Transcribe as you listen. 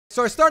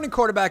So our starting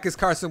quarterback is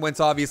Carson Wentz,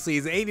 obviously.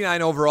 He's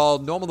 89 overall,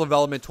 normal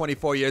development,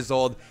 24 years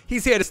old.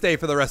 He's here to stay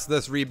for the rest of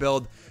this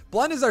rebuild.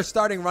 Blunt is our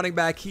starting running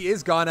back. He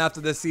is gone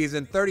after this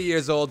season, 30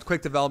 years old,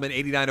 quick development,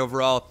 89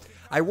 overall.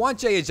 I want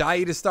Jay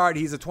Ajayi to start.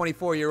 He's a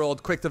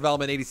 24-year-old, quick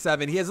development,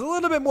 87. He has a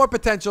little bit more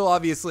potential,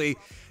 obviously.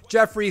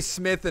 Jeffrey,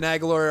 Smith, and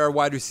Aguilar are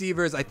wide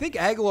receivers. I think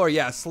Aguilar,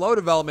 yeah, slow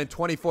development,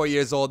 24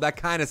 years old. That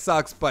kind of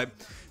sucks, but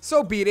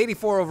so be it.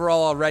 84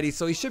 overall already,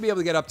 so he should be able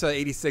to get up to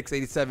 86,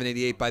 87,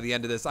 88 by the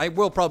end of this. I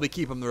will probably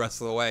keep him the rest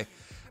of the way.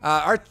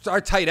 Our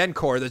tight end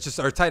core, that's just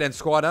our tight end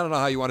squad. I don't know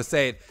how you want to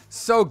say it.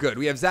 So good.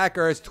 We have Zach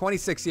Ertz,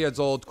 26 years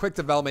old, quick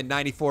development,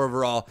 94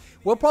 overall.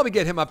 We'll probably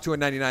get him up to a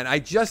 99. I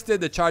just did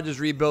the Chargers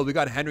rebuild. We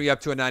got Henry up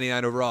to a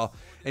 99 overall.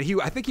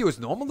 And I think he was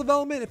normal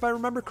development, if I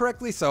remember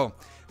correctly. So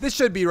this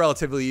should be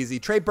relatively easy.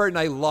 Trey Burton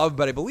I love,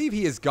 but I believe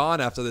he is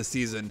gone after this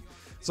season.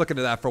 Let's look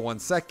into that for 1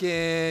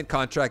 second.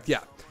 Contract,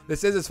 yeah.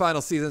 This is his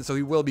final season, so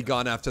he will be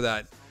gone after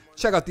that.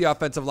 Check out the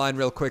offensive line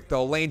real quick,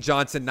 though. Lane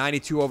Johnson,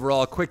 92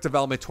 overall, quick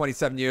development,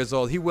 27 years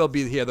old. He will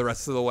be here the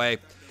rest of the way.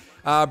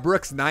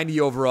 Brooks,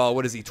 90 overall.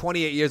 What is he?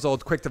 28 years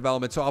old, quick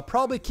development. So I'll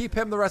probably keep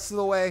him the rest of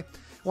the way. I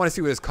want to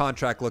see what his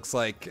contract looks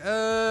like.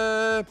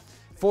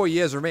 4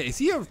 years remaining. Is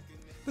he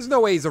there's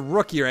no way he's a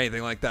rookie or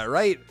anything like that,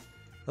 right?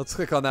 Let's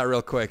click on that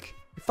real quick.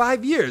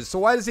 5 years. So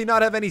why does he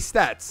not have any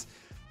stats?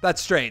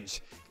 That's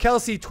strange.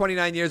 Kelsey,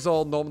 29 years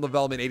old, normal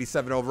development,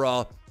 87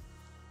 overall.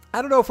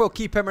 I don't know if we'll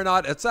keep him or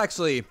not. It's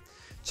actually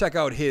check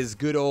out his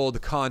good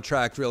old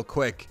contract real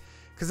quick,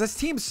 because this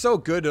team's so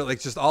good, like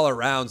just all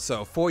around.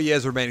 So 4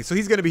 years remaining, so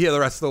he's going to be here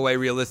the rest of the way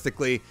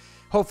realistically.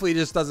 Hopefully he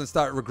just doesn't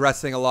start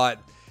regressing a lot.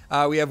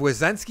 We have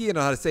Wazensky, I don't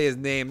know how to say his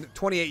name,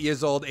 28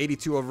 years old,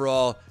 82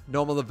 overall,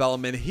 normal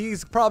development.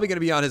 He's probably going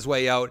to be on his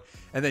way out.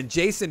 And then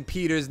Jason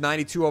Peters,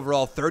 92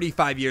 overall,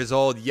 35 years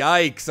old.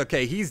 Yikes.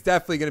 Okay, he's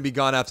definitely going to be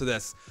gone after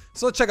this.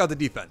 So let's check out the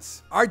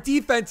defense. Our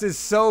defense is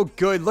so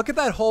good. Look at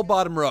that whole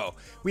bottom row.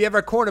 We have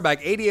our cornerback,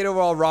 88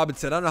 overall,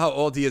 Robinson. I don't know how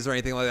old he is or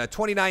anything like that.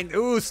 29,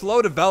 ooh,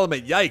 slow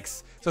development.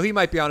 Yikes. So he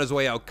might be on his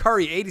way out.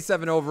 Curry,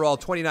 87 overall,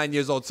 29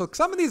 years old. So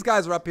some of these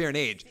guys are up here in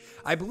age.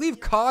 I believe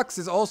Cox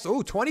is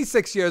also,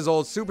 26 years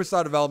old,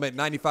 superstar development,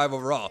 95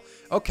 overall.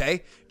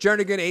 Okay.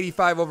 Jernigan,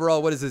 85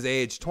 overall. What is his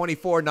age?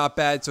 24, not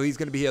bad. So he's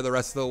going to be here the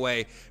rest of the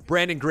way.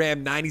 Brandon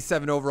Graham,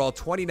 97 overall,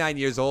 29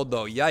 years old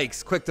though.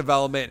 Yikes. Quick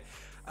development.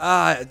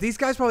 These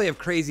guys probably have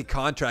crazy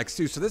contracts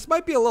too. So this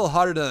might be a little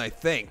harder than I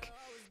think,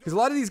 because a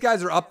lot of these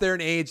guys are up there in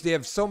age. They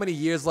have so many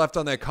years left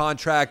on their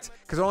contract,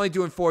 because they're only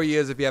doing 4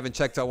 years if you haven't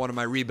checked out one of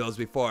my rebuilds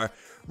before.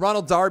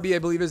 Ronald Darby, I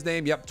believe his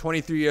name. Yep,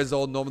 23 years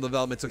old, normal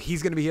development. So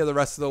he's going to be here the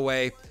rest of the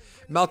way.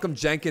 Malcolm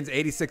Jenkins,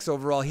 86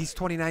 overall. He's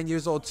 29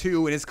 years old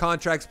too, and his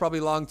contract's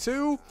probably long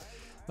too.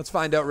 Let's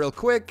find out real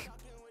quick.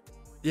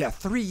 Yeah,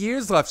 3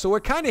 years left. So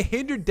we're kind of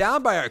hindered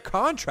down by our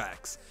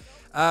contracts.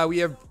 We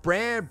have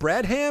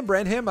Bradham,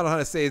 I don't know how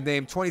to say his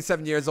name,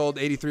 27 years old,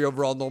 83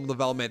 overall, normal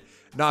development,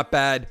 not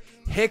bad.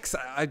 Hicks,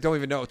 I don't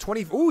even know,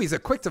 he's a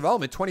quick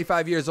development,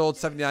 25 years old,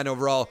 79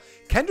 overall.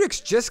 Kendricks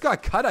just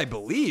got cut, I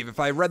believe, if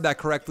I read that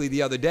correctly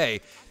the other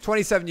day.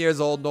 27 years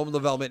old, normal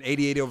development,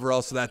 88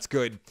 overall, so that's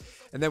good.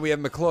 And then we have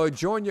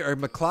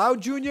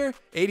McLeod Jr.,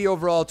 80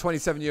 overall,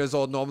 27 years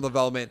old, normal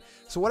development.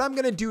 So what I'm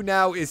going to do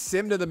now is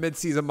sim to the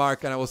midseason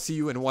mark, and I will see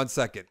you in 1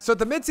 second. So at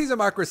the midseason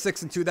mark, we're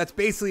 6-2. That's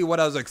basically what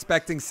I was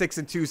expecting,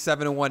 6-2,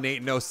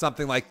 7-1, 8-0,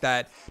 something like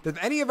that. Does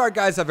any of our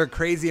guys have a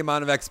crazy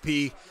amount of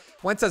XP?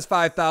 Wentz has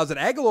 5,000.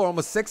 Aguilar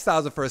almost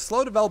 6,000 for a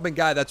slow development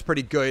guy. That's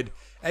pretty good.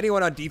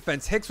 Anyone on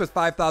defense? Hicks with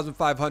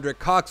 5,500.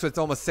 Cox with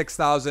almost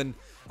 6,000.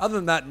 Other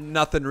than that,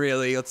 nothing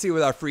really. Let's see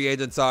what our free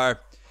agents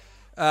are.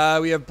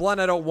 We have Blunt,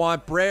 I don't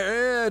want.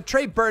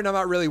 Trey Burton, I'm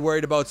not really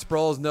worried about.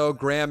 Sproles, no.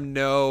 Graham,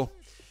 no.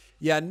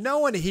 Yeah, no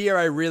one here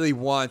I really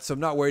want, so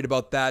I'm not worried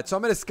about that. So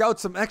I'm going to scout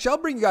some. Actually, I'll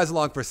bring you guys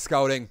along for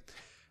scouting.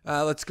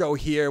 Let's go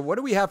here. What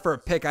do we have for a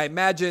pick? I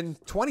imagine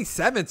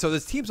 27, so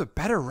this team's with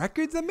better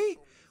records than me?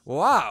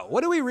 Wow,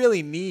 what do we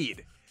really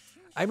need?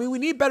 I mean, we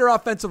need better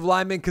offensive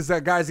linemen, because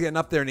that guy's getting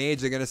up there in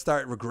age. They're going to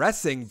start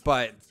regressing,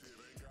 but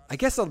I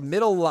guess a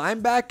middle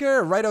linebacker,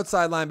 a right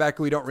outside linebacker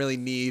we don't really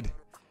need.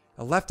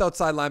 A left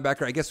outside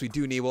linebacker, I guess we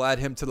do need. We'll add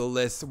him to the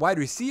list. Wide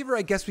receiver,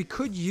 I guess we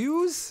could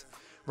use.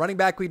 Running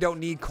back, we don't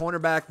need.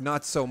 Cornerback,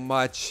 not so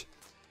much.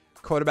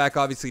 Quarterback,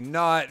 obviously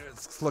not.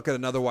 Let's look at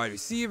another wide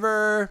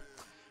receiver.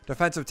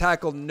 Defensive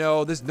tackle,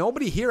 no. There's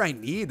nobody here I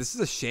need. This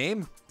is a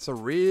shame. It's a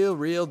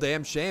real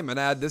damn shame. I'm going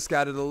to add this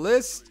guy to the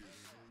list.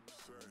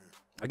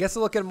 I guess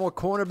I'll look at more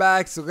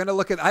cornerbacks. We're going to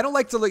look at... I don't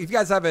like to look... If you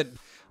guys haven't...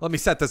 Let me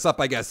set this up,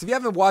 I guess. If you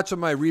haven't watched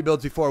my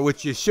rebuilds before,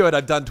 which you should,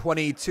 I've done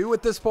 22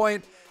 at this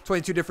point.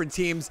 22 different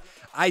teams.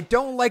 I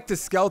don't like to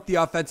scout the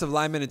offensive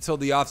linemen until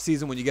the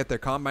offseason when you get their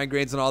combine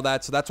grades and all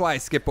that. So that's why I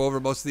skip over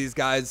most of these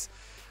guys.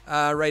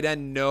 Right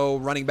end, no.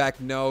 Running back,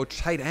 no.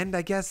 Tight end,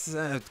 I guess.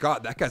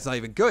 God, that guy's not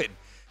even good.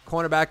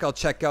 Cornerback, I'll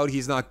check out.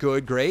 He's not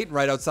good. Great.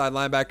 Right outside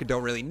linebacker,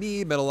 don't really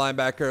need. Middle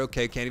linebacker,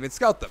 okay, can't even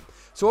scout them.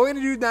 So what we're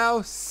going to do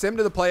now, sim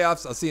to the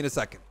playoffs. I'll see you in a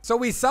second. So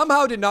we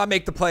somehow did not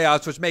make the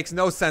playoffs, which makes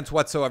no sense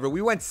whatsoever.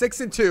 We went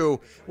 6-2.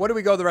 What do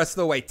we go the rest of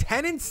the way?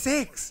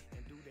 10-6.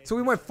 So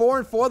we went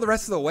 4-4 the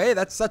rest of the way.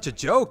 That's such a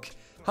joke.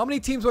 How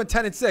many teams went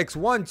 10-6?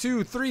 1,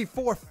 2, 3,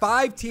 4,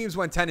 5 teams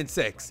went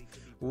 10-6.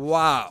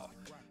 Wow.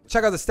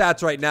 Check out the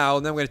stats right now,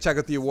 and then we're going to check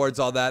out the awards,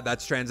 all that.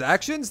 That's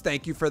transactions.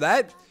 Thank you for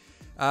that.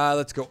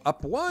 Let's go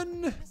up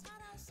one.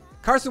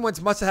 Carson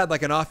Wentz must have had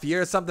like an off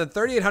year or something.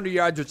 3,800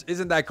 yards, which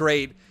isn't that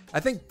great. I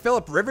think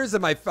Phillip Rivers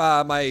in my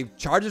my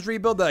Chargers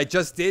rebuild that I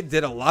just did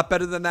a lot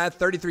better than that.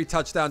 33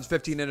 touchdowns,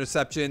 15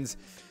 interceptions.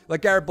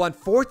 LeGarrette Blount,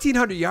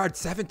 1,400 yards,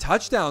 7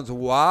 touchdowns.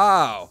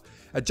 Wow.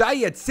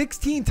 Ajayi had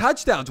 16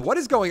 touchdowns. What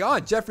is going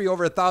on? Jeffrey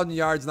over 1,000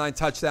 yards, 9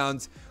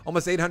 touchdowns.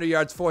 Almost 800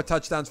 yards, 4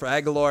 touchdowns for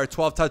Aguilar.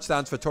 12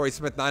 touchdowns for Torrey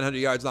Smith, 900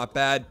 yards, not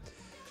bad.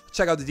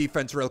 Check out the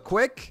defense real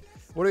quick.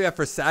 What do we have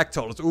for sack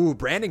totals? Ooh,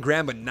 Brandon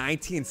Graham with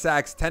 19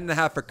 sacks.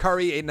 10.5 for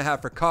Curry,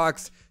 8.5 for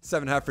Cox,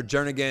 7.5 for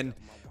Jernigan.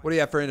 What do you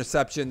have for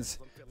interceptions?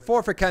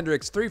 4 for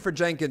Kendricks, 3 for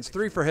Jenkins,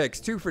 3 for Hicks,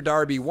 2 for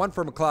Darby, 1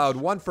 for McLeod,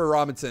 1 for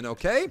Robinson,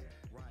 okay?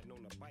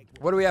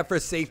 What do we have for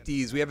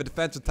safeties? We have a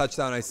defensive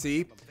touchdown, I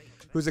see.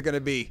 Who's it going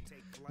to be?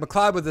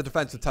 McLeod with a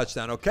defensive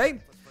touchdown, okay?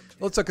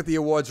 Let's look at the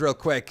awards real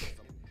quick.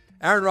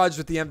 Aaron Rodgers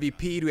with the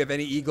MVP. Do we have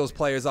any Eagles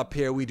players up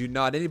here? We do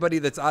not. Anybody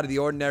that's out of the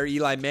ordinary?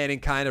 Eli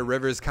Manning, kind of.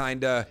 Rivers,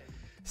 kind of.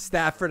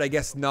 Stafford, I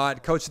guess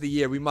not. Coach of the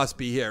year, we must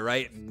be here,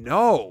 right?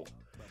 No.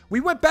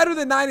 We went better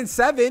than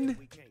 9-7.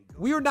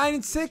 We were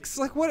 9-6.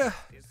 Like, what a...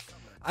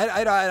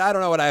 I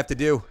don't know what I have to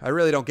do. I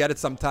really don't get it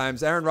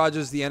sometimes. Aaron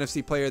Rodgers, the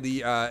NFC player,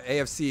 the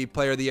AFC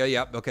player of the year.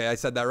 Yep, okay, I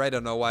said that right. I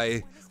don't know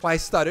why I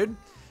stuttered.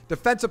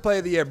 Defensive player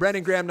of the year,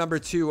 Brandon Graham, number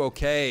 2.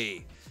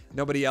 Okay.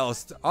 Nobody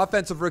else.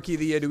 Offensive rookie of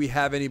the year, do we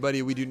have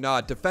anybody? We do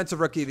not. Defensive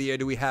rookie of the year,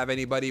 do we have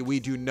anybody? We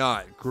do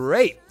not.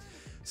 Great.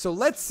 So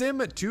let's sim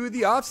to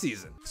the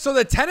offseason. So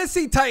the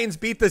Tennessee Titans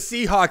beat the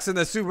Seahawks in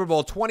the Super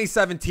Bowl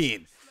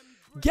 2017.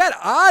 Get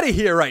out of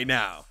here right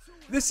now.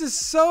 This is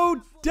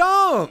so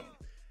dumb.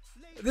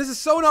 This is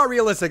so not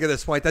realistic at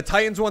this point. The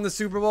Titans won the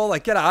Super Bowl.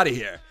 Like, get out of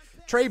here.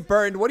 Trey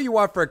Burton, what do you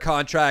want for a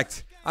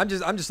contract? I'm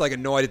just like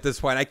annoyed at this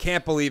point. I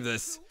can't believe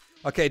this.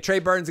 Okay, Trey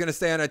Burton's going to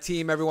stay on our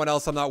team. Everyone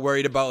else I'm not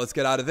worried about. Let's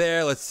get out of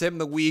there. Let's sim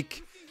the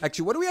week.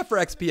 Actually, what do we have for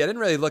XP? I didn't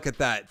really look at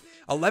that.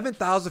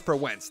 11,000 for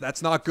Wentz.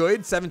 That's not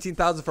good.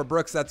 17,000 for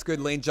Brooks. That's good.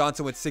 Lane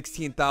Johnson with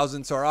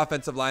 16,000. So our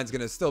offensive line is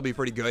going to still be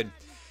pretty good.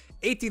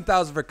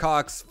 18,000 for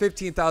Cox.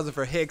 15,000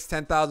 for Hicks.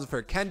 10,000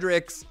 for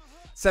Kendricks.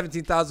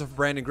 17,000 for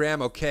Brandon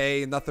Graham.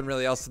 Okay, nothing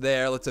really else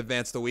there. Let's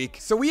advance the week.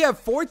 So we have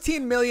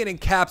 14 million in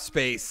cap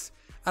space.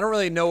 I don't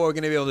really know what we're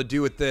going to be able to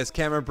do with this.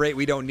 Cameron Brate,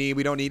 we don't need.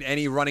 We don't need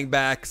any running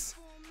backs.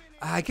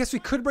 I guess we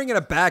could bring in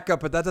a backup,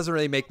 but that doesn't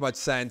really make much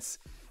sense.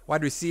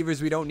 Wide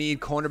receivers, we don't need.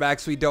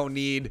 Cornerbacks, we don't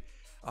need.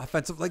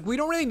 Offensive, like, we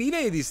don't really need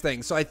any of these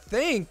things. So I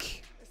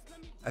think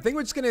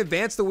we're just going to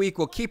advance the week.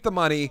 We'll keep the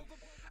money.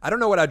 I don't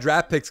know what our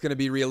draft pick's going to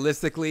be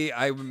realistically.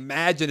 I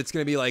imagine it's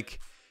going to be like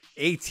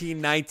 18,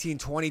 19,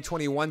 20,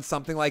 21,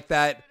 something like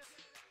that.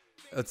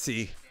 Let's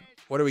see.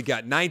 What do we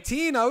got?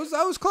 19? I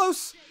was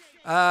close.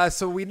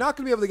 So we're not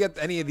going to be able to get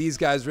any of these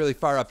guys really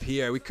far up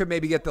here. We could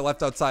maybe get the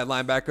left outside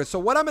linebacker. So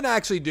what I'm going to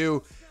actually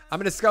do, I'm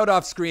going to scout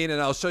off screen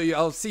and I'll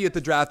see you at the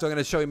draft. I'm going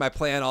to show you my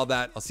plan, all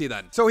that. I'll see you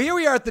then. So here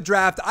we are at the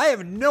draft. I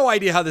have no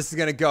idea how this is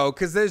going to go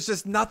because there's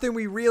just nothing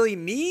we really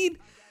need.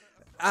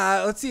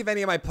 Let's see if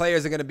any of my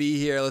players are going to be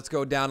here. Let's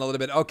go down a little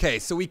bit. Okay,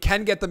 so we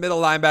can get the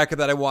middle linebacker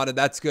that I wanted.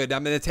 That's good.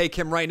 I'm going to take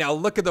him right now.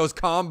 Look at those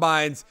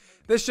combines.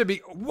 This should be...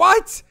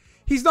 What?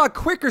 He's not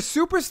quick or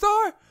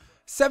superstar?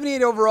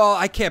 78 overall.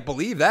 I can't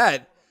believe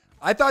that.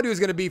 I thought he was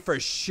going to be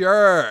for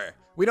sure.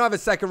 We don't have a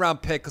second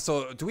round pick.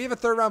 So do we have a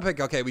third round pick?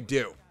 Okay, we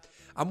do.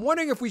 I'm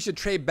wondering if we should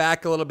trade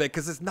back a little bit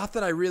because there's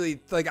nothing I really...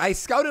 Like, I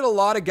scouted a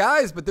lot of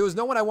guys, but there was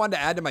no one I wanted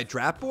to add to my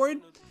draft board.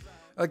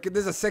 Like,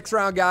 there's a 6th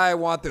round guy I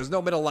want. There's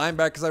no middle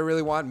linebackers I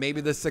really want.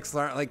 Maybe the 6th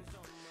round. Like,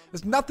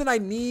 there's nothing I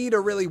need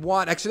or really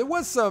want. Actually, there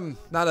was some...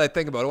 Now that I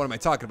think about it, what am I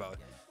talking about?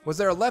 Was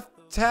there a left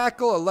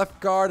tackle, a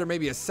left guard, or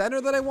maybe a center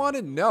that I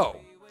wanted? No.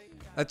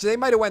 Actually, they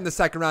might have went in the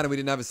 2nd round and we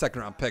didn't have a 2nd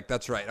round pick.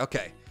 That's right.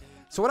 Okay.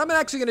 So what I'm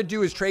actually going to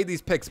do is trade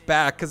these picks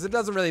back because it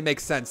doesn't really make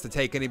sense to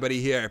take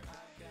anybody here.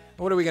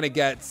 What are we going to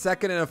get?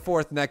 2nd and a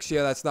 4th next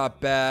year. That's not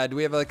bad. Do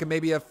we have like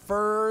maybe a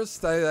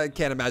 1st? I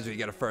can't imagine we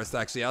get a 1st,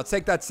 actually. I'll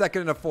take that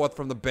 2nd and a 4th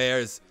from the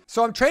Bears.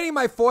 So I'm trading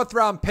my 4th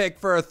round pick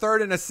for a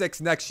 3rd and a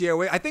 6th next year.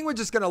 I think we're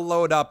just going to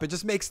load up. It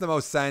just makes the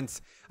most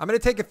sense. I'm going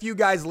to take a few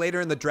guys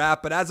later in the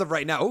draft, but as of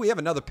right now, oh, we have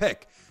another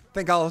pick.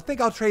 I think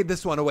I'll trade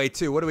this one away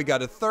too. What do we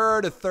got? A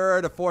 3rd,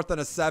 a 4th,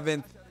 and a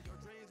 7th.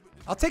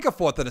 I'll take a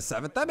 4th and a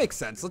 7th. That makes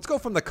sense. Let's go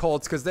from the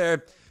Colts because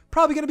they're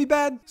probably going to be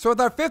bad. So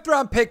with our 5th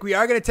round pick, we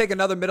are going to take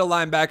another middle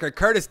linebacker,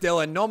 Curtis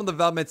Dillon, normal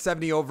development,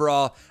 70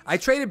 overall. I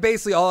traded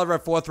basically all of our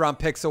 4th round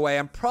picks away.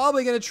 I'm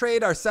probably going to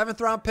trade our 7th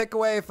round pick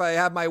away if I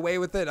have my way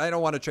with it. I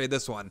don't want to trade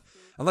this one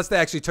unless they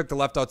actually took the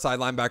left outside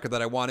linebacker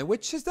that I wanted,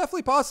 which is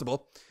definitely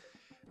possible.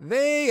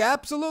 They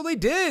absolutely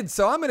did.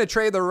 So I'm going to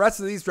trade the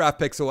rest of these draft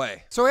picks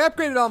away. So I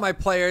upgraded all my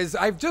players.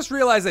 I've just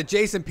realized that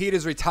Jason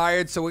Peters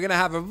retired. So we're going to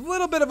have a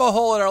little bit of a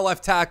hole at our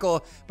left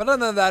tackle. But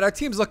other than that, our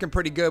team's looking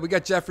pretty good. We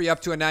got Jeffrey up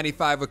to a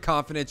 95 with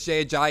confidence.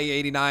 Jay Ajayi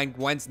 89.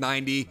 Wentz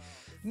 90.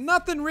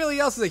 Nothing really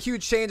else is a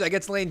huge change. I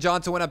guess Lane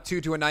Johnson went up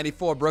 2 to a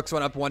 94. Brooks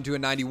went up 1 to a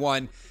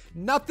 91.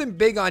 Nothing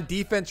big on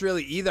defense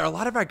really either. A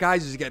lot of our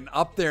guys are just getting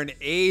up there in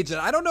age, and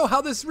I don't know how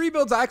this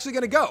rebuild's actually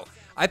going to go.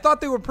 I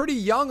thought they were pretty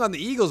young on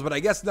the Eagles, but I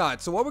guess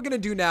not. So what we're going to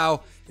do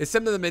now is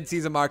sim to the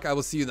midseason mark. I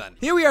will see you then.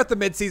 Here we are at the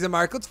midseason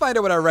mark. Let's find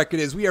out what our record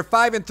is. We are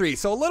 5-3,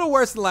 so a little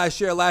worse than last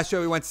year. Last year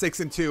we went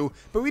 6-2,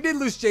 but we did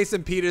lose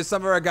Jason Peters.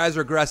 Some of our guys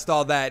regressed,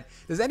 all that.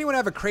 Does anyone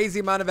have a crazy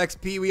amount of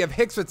XP? We have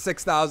Hicks with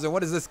 6,000.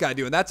 What is this guy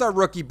doing? That's our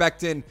rookie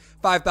Becton,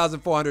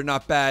 5,400,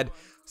 not bad.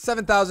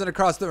 7,000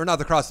 across the, or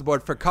not across the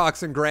board for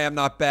Cox and Graham,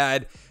 not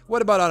bad.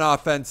 What about on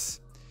offense?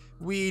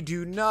 We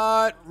do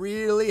not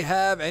really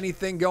have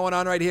anything going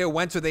on right here.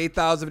 Wentz with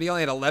 8,000, but he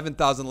only had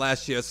 11,000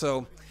 last year,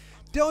 so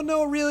don't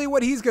know really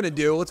what he's going to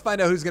do. Let's find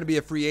out who's going to be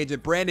a free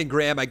agent. Brandon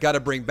Graham, I got to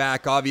bring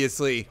back,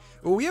 obviously.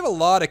 Ooh, we have a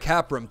lot of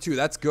cap room, too.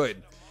 That's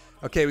good.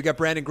 Okay, we got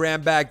Brandon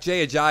Graham back.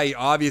 Jay Ajayi,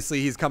 obviously,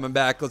 he's coming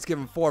back. Let's give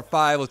him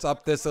 4-5. Let's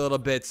up this a little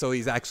bit so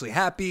he's actually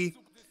happy.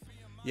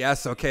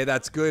 Yes, okay,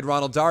 that's good.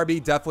 Ronald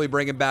Darby, definitely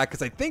bring him back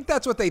because I think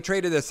that's what they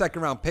traded their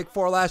second-round pick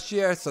for last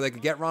year, so they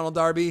could get Ronald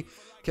Darby.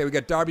 Okay, we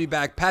got Darby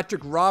back.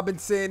 Patrick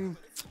Robinson.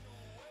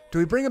 Do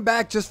we bring him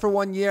back just for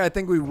 1 year? I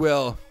think we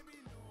will.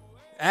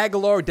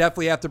 Aguilar,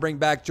 definitely have to bring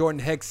back. Jordan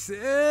Hicks.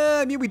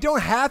 I mean, we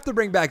don't have to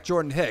bring back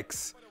Jordan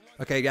Hicks.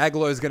 Okay,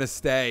 Aguilar is going to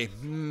stay.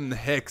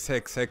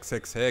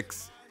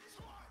 Hicks.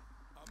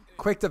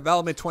 Quick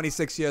development,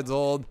 26 years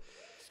old.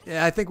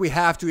 Yeah, I think we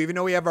have to, even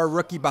though we have our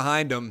rookie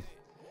behind him.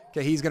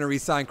 Okay, he's going to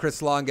re-sign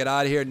Chris Long, get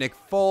out of here. Nick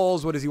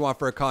Foles, what does he want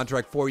for a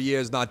contract? 4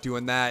 years, not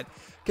doing that.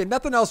 Okay,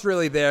 nothing else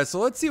really there, so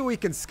let's see what we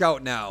can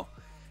scout now.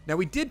 Now,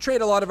 we did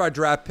trade a lot of our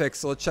draft picks,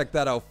 so let's check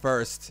that out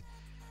first.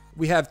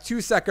 We have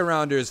 2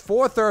 second-rounders,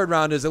 4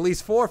 third-rounders, at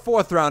least 4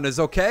 fourth-rounders,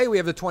 okay? We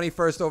have the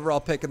 21st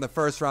overall pick in the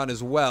first round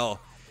as well.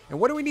 And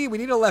what do we need? We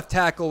need a left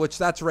tackle, which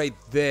that's right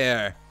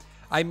there.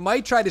 I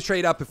might try to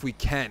trade up if we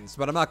can,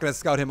 but I'm not going to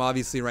scout him,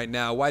 obviously, right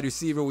now. Wide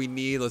receiver we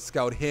need. Let's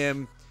scout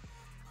him.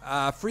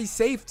 Free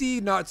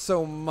safety, not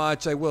so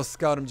much. I will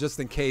scout him just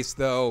in case,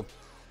 though.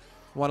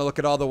 Want to look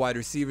at all the wide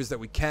receivers that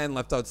we can.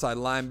 Left outside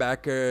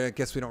linebacker. I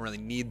guess we don't really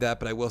need that,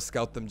 but I will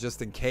scout them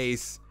just in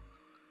case.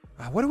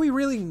 What do we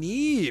really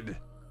need?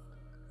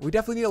 We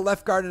definitely need a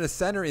left guard and a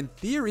center in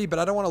theory, but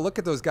I don't want to look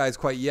at those guys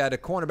quite yet. A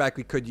cornerback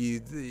we could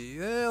use.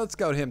 Let's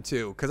scout him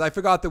too, because I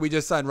forgot that we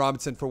just signed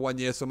Robinson for 1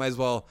 year, so might as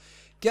well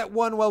get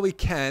one while we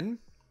can.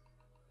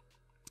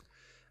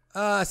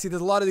 See,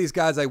 there's a lot of these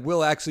guys I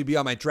will actually be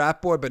on my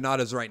draft board, but not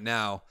as right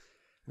now.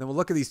 And then we'll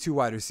look at these 2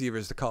 wide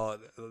receivers to call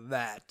it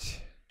that.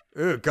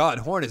 Oh, God,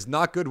 Horn is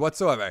not good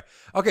whatsoever.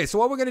 Okay, so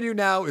what we're going to do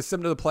now is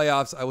sim to the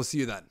playoffs. I will see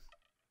you then.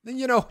 And,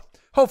 you know,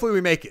 hopefully we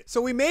make it.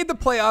 So we made the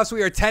playoffs.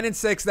 We are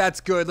 10-6.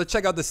 That's good. Let's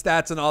check out the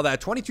stats and all that.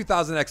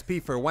 22,000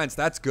 XP for Wentz.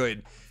 That's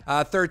good.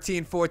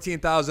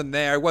 14,000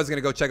 there. I was going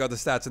to go check out the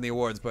stats and the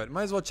awards, but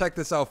might as well check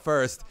this out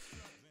first.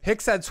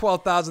 Hicks had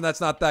 12,000.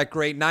 That's not that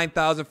great.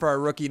 9,000 for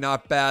our rookie.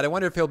 Not bad. I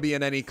wonder if he'll be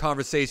in any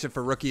conversation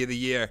for Rookie of the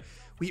Year.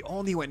 We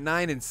only went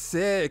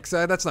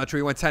 9-6. That's not true.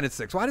 We went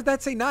 10-6. Why did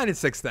that say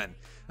 9-6 then?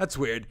 That's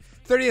weird.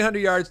 3,800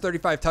 yards,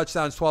 35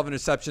 touchdowns, 12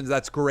 interceptions.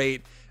 That's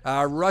great.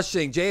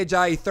 Rushing, Jay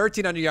Ajayi,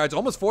 1,300 yards,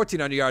 almost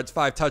 1,400 yards,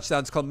 5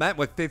 touchdowns. Clement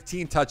with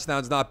 15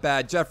 touchdowns, not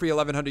bad. Jeffrey,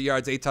 1,100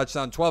 yards, 8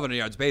 touchdowns, 1,200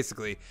 yards,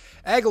 basically.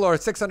 Aguilar,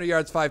 600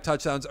 yards, 5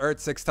 touchdowns. Ertz,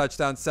 6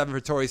 touchdowns, 7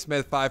 for Torrey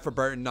Smith, 5 for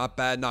Burton. Not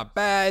bad, not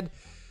bad.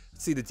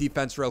 Let's see the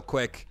defense real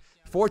quick.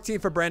 14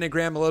 for Brandon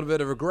Graham, a little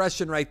bit of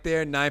regression right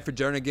there. 9 for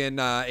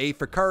Jernigan, 8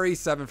 for Curry,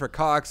 7 for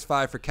Cox,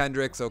 5 for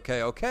Kendricks.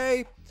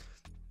 Okay.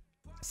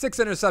 6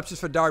 interceptions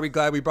for Darby.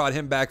 Glad we brought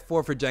him back.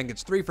 4 for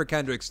Jenkins. 3 for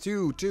Kendricks.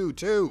 2.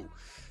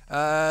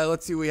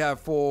 Let's see what we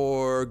have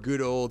for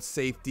good old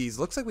safeties.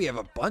 Looks like we have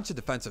a bunch of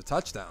defensive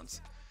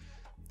touchdowns.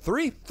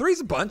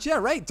 3's a bunch. Yeah,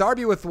 right.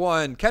 Darby with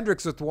 1.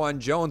 Kendricks with 1.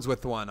 Jones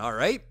with 1. All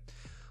right.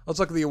 Let's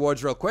look at the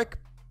awards real quick.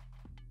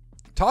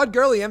 Todd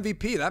Gurley,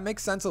 MVP. That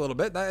makes sense a little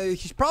bit.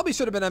 He probably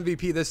should have been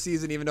MVP this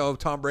season, even though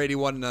Tom Brady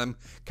won, and I'm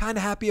kind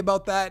of happy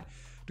about that.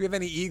 Do we have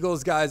any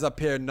Eagles guys up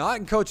here? Not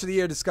in Coach of the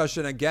Year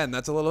discussion. Again,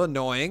 that's a little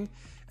annoying.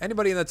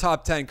 Anybody in the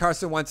top 10?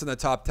 Carson Wentz in the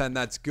top 10.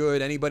 That's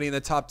good. Anybody in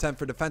the top 10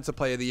 for Defensive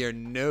Player of the Year?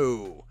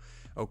 No.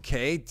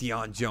 Okay,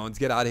 Deion Jones,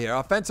 get out of here.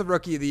 Offensive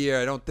Rookie of the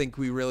Year. I don't think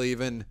we really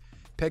even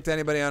picked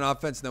anybody on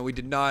offense. No, we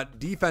did not.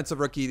 Defensive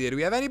Rookie of the Year. Do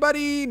we have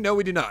anybody? No,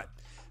 we do not.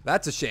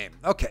 That's a shame.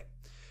 Okay.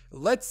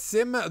 Let's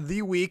sim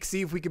the week,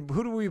 see if we can.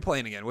 Who do we be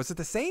playing again? Was it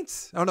the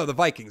Saints? Oh, no, the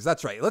Vikings.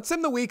 That's right. Let's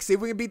sim the week, see if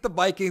we can beat the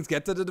Vikings,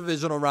 get to the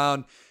divisional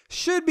round.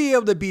 Should be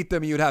able to beat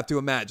them, you'd have to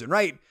imagine,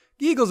 right?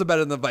 Eagles are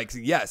better than the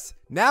Vikings. Yes.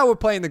 Now we're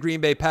playing the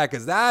Green Bay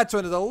Packers. That's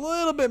when it's a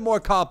little bit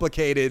more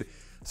complicated.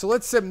 So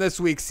let's sim this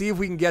week, see if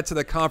we can get to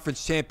the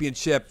conference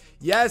championship.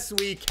 Yes,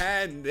 we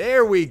can.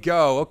 There we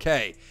go.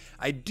 Okay.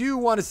 I do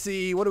want to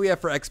see, what do we have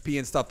for XP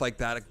and stuff like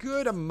that? A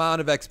good amount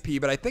of XP,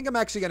 but I think I'm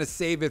actually going to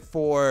save it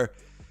for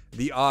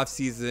the off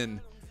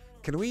season.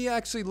 Can we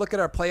actually look at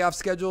our playoff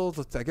schedule?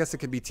 I guess it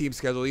can be team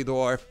schedule, either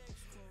or.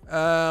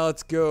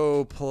 Let's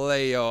go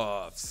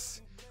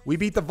playoffs. We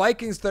beat the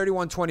Vikings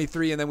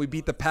 31-23, and then we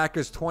beat the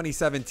Packers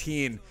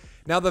 20-17.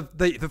 Now,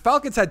 the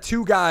Falcons had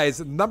 2 guys,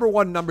 number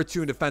 1, number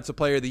 2 in Defensive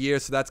Player of the Year,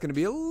 so that's going to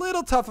be a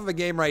little tough of a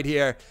game right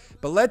here.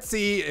 But let's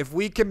see if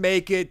we can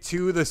make it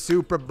to the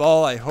Super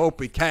Bowl. I hope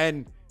we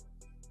can.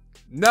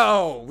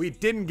 No, we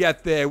didn't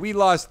get there. We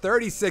lost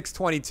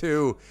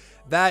 36-22.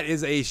 That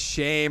is a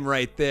shame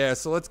right there.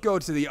 So let's go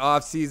to the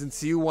offseason,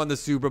 see who won the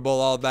Super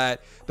Bowl, all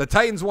that. The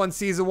Titans won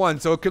season 1,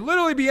 so it could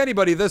literally be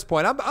anybody at this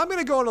point. I'm going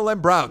to go on a limb.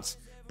 Browns.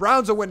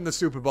 Browns are winning the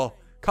Super Bowl.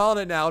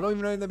 Calling it now. I don't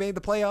even know if they made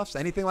the playoffs,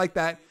 anything like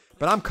that.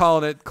 But I'm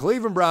calling it.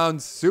 Cleveland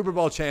Browns, Super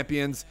Bowl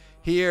champions.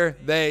 Here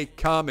they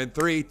come in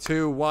 3,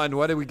 2, 1.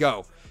 What did we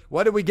go?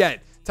 What did we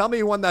get? Tell me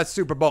who won that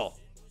Super Bowl.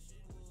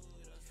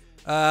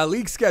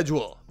 League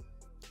schedule.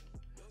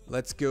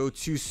 Let's go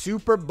to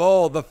Super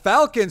Bowl. The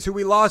Falcons, who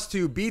we lost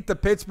to, beat the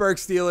Pittsburgh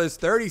Steelers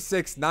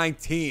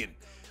 36-19.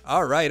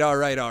 All right, all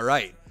right, all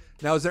right.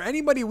 Now, is there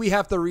anybody we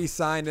have to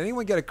re-sign? Did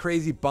anyone get a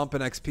crazy bump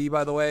in XP,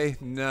 by the way?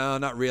 No,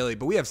 not really.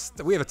 But we have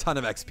a ton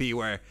of XP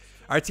where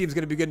our team's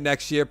going to be good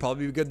next year,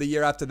 probably be good the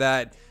year after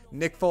that.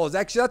 Nick Foles.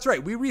 Actually, that's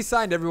right. We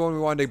re-signed everyone we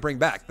wanted to bring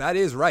back. That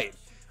is right.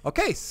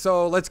 Okay,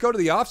 so let's go to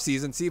the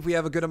offseason, see if we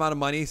have a good amount of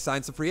money,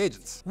 sign some free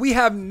agents. We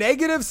have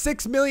negative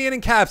 $6 million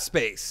in cap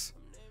space.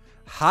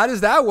 How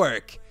does that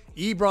work?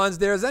 Ebron's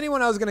there. Is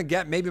anyone I was going to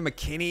get? Maybe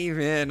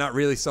McKinney? Not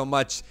really so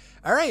much.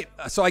 All right,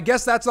 so I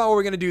guess that's not what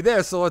we're going to do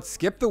there. So let's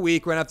skip the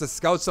week. We're going to have to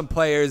scout some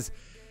players.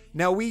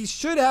 Now, we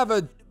should have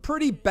a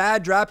pretty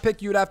bad draft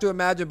pick, you would have to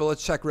imagine, but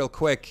let's check real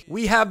quick.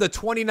 We have the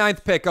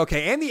 29th pick,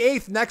 okay, and the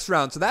 8th next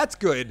round, so that's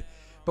good.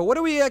 But what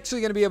are we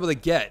actually going to be able to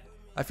get?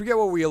 I forget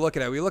what we were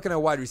looking at. We were looking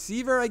at wide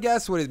receiver, I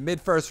guess. What is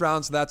mid-first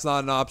round, so that's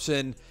not an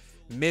option.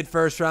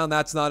 Mid-first round,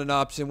 that's not an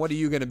option. What are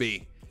you going to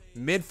be?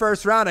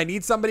 Mid-first round. I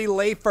need somebody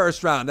late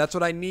first round. That's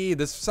what I need.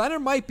 This center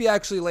might be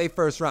actually late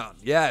first round.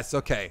 Yes,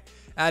 okay.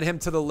 Add him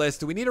to the list.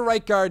 Do we need a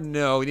right guard?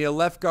 No. We need a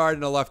left guard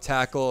and a left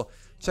tackle.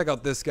 Check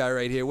out this guy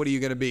right here. What are you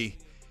going to be?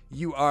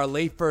 You are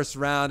late first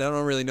round. I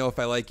don't really know if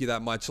I like you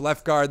that much.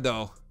 Left guard,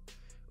 though.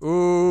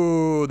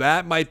 Ooh,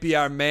 that might be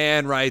our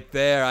man right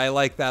there. I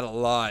like that a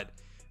lot.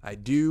 I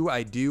do.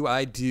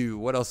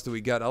 What else do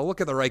we got? I'll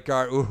look at the right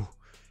guard. Ooh,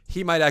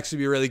 he might actually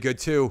be really good,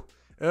 too.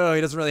 Oh,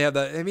 he doesn't really have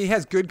that. I mean, he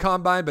has good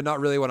combine, but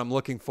not really what I'm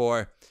looking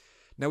for.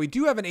 Now, we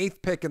do have an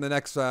 8th pick in the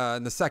next,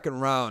 in the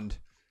second round.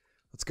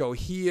 Let's go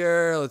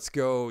here. Let's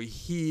go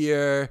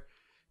here.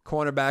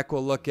 Cornerback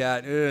we'll look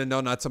at. No,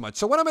 not so much.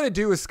 So what I'm going to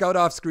do is scout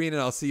off screen,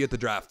 and I'll see you at the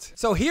draft.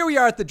 So here we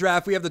are at the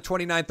draft. We have the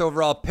 29th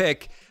overall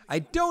pick. I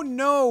don't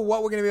know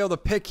what we're going to be able to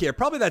pick here.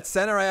 Probably that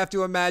center, I have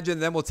to imagine.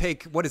 Then we'll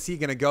take, what is he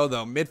going to go,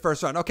 though?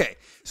 Mid-first round. Okay,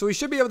 so we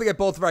should be able to get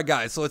both of our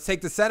guys. So let's take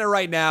the center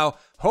right now.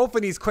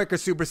 Hoping he's quicker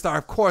superstar.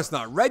 Of course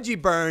not. Reggie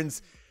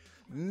Burns.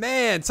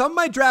 Man, some of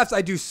my drafts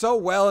I do so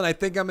well, and I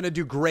think I'm going to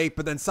do great.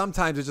 But then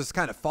sometimes it just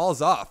kind of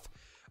falls off.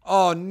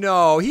 Oh,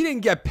 no. He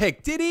didn't get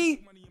picked, did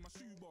he?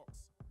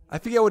 I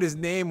forget what his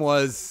name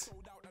was.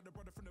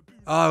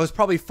 Oh, it was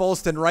probably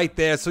Folston right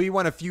there. So he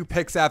won a few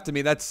picks after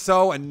me. That's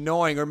so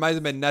annoying. Or it might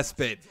have been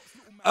Nesbitt.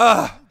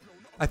 Ugh.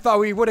 I thought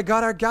we would have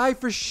got our guy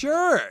for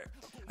sure.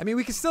 I mean,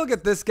 we can still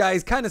get this guy.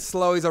 He's kind of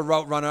slow. He's a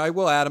route runner. I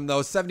will add him,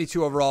 though.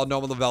 72 overall,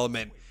 normal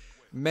development.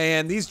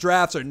 Man, these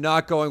drafts are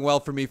not going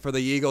well for me for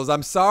the Eagles.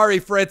 I'm sorry,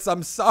 Fritz.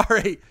 I'm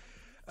sorry.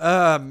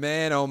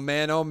 Man, oh,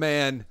 man, oh,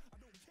 man.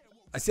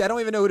 I see, I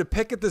don't even know who to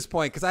pick at this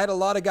point because I had a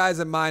lot of guys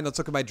in mind. Let's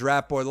look at my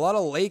draft board. A lot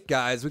of late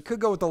guys. We could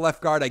go with the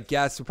left guard, I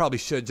guess. We probably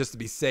should just to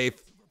be safe.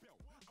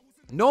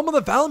 Normal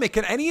development.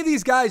 Can any of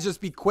these guys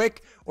just be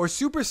quick or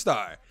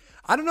superstar?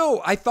 I don't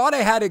know. I thought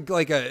I had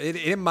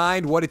in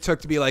mind what it took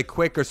to be like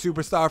quick or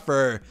superstar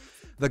for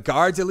the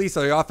guards at least,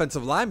 or the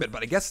offensive linemen,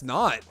 but I guess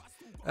not.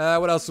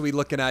 What else are we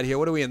looking at here?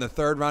 What are we in the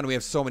third round? We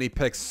have so many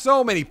picks.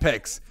 So many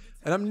picks.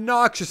 An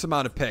obnoxious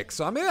amount of picks.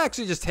 So I'm going to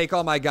actually just take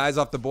all my guys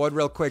off the board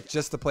real quick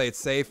just to play it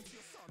safe.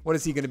 What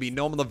is he going to be?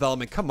 Normal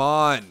development. Come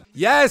on.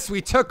 Yes,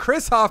 we took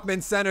Chris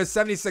Hoffman, center,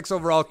 76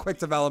 overall, quick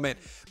development.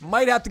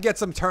 Might have to get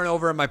some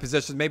turnover in my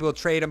position. Maybe we'll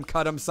trade him,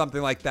 cut him,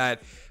 something like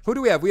that. Who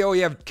do we have? We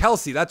have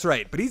Kelsey. That's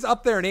right. But he's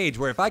up there in age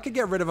where if I could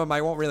get rid of him, I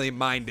won't really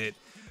mind it.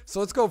 So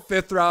let's go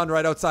 5th round,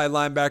 right outside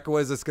linebacker. What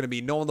is this going to be?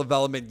 Normal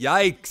development.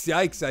 Yikes,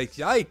 yikes, yikes,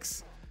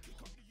 yikes.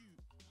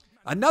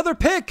 Another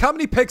pick. How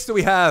many picks do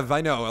we have? I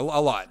know, a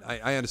lot.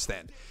 I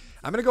understand.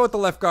 I'm going to go with the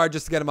left guard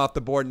just to get him off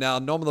the board now.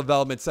 Normal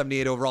development,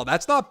 78 overall.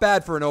 That's not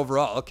bad for an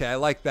overall. Okay, I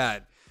like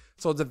that.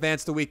 So let's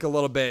advance the week a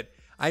little bit.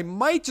 I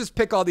might just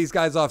pick all these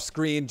guys off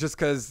screen just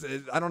because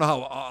I don't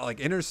know how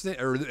interesting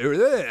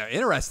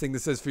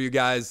this is for you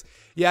guys.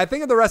 Yeah, I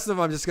think of the rest of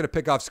them I'm just going to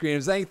pick off screen.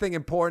 If there's anything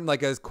important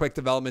like a quick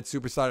development,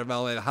 superstar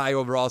development, high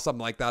overall,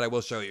 something like that, I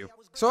will show you.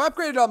 So I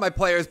upgraded all my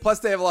players, plus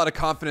they have a lot of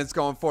confidence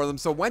going for them.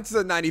 So Wentz is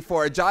at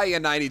 94, Ajayi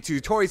at 92,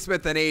 Torrey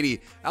Smith at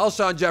 80,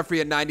 Alshon Jeffrey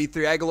at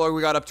 93, Aguilar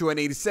we got up to an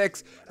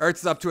 86, Ertz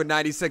is up to a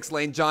 96,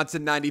 Lane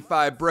Johnson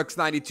 95, Brooks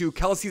 92,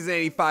 Kelsey's at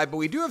 85, but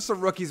we do have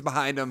some rookies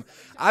behind him.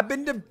 I've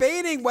been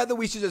debating whether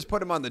we should just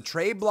put him on the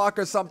trade block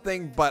or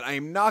something, but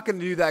I'm not going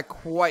to do that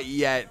quite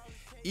yet.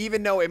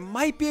 Even though it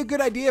might be a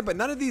good idea, but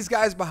none of these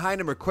guys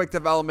behind him are quick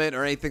development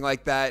or anything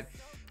like that.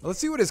 Let's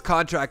see what his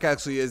contract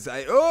actually is.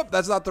 Oh,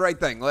 that's not the right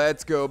thing.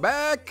 Let's go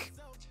back.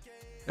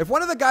 If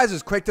one of the guys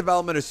was quick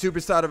development or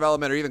superstar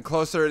development or even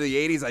closer to the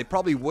 80s, I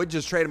probably would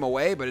just trade him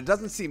away, but it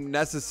doesn't seem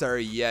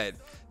necessary yet.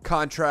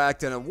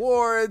 Contract and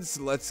awards.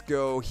 Let's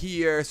go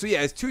here. So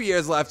yeah, it's 2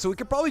 years left, so we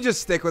could probably just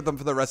stick with him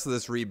for the rest of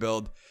this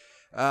rebuild.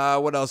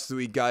 What else do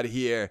we got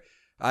here?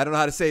 I don't know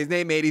how to say his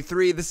name,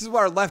 83. This is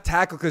our left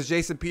tackle because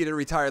Jason Peter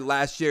retired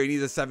last year. He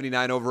needs a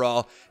 79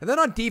 overall. And then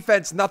on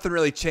defense, nothing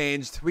really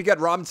changed. We got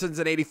Robinson's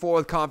an 84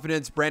 with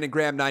confidence. Brandon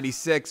Graham,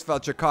 96.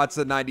 Felcher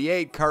Kotz,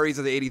 98. Curry's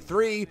at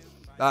 83.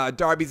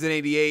 Darby's an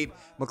 88.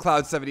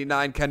 McLeod,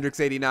 79. Kendricks,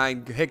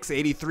 89. Hicks,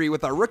 83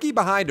 with a rookie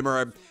behind him.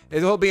 Or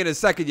he'll be in his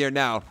second year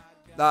now.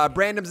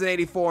 Brandon's an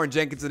 84 and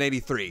Jenkins an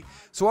 83.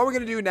 So what we're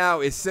going to do now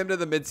is sim to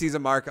the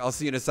midseason mark. I'll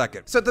see you in a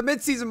second. So at the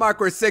midseason mark,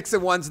 we're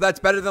 6-1, so that's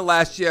better than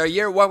last year.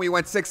 Year 1, we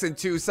went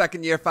 6-2.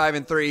 Second year,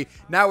 5-3.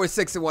 Now we're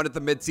 6-1 at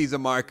the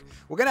midseason mark.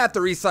 We're going to have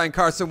to re-sign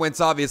Carson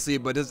Wentz, obviously,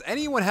 but does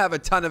anyone have a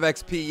ton of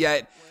XP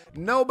yet?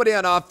 Nobody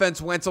on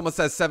offense. Wentz almost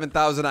has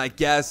 7,000, I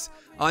guess.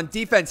 On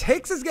defense,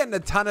 Hicks is getting a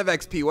ton of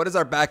XP. What does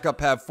our backup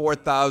have?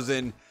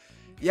 4,000.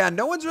 Yeah,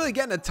 no one's really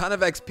getting a ton of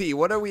XP.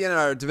 What are we in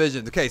our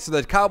division? Okay, so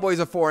the Cowboys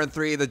are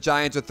 4-3. The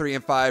Giants are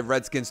 3-5.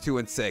 Redskins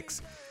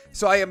 2-6.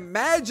 So I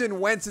imagine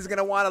Wentz is going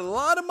to want a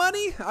lot of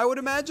money, I would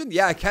imagine.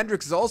 Yeah,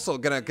 Kendricks is also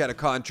going to get a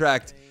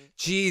contract.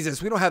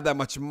 Jesus, we don't have that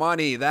much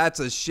money. That's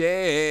a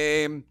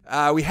shame.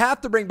 We have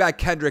to bring back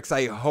Kendricks,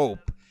 I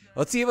hope.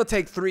 Let's see if it'll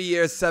take 3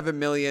 years, $7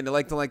 million. I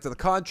like the length of the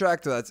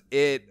contract. So that's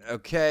it.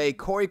 Okay,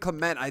 Corey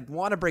Clement, I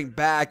want to bring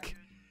back.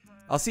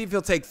 I'll see if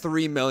he'll take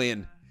 $3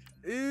 million.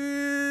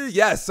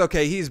 Yes,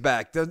 okay, he's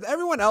back.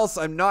 Everyone else,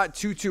 I'm not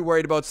too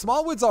worried about.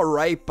 Smallwood's all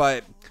right,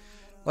 but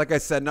like I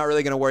said, not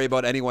really going to worry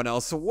about anyone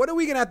else. So what are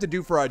we going to have to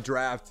do for our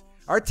draft?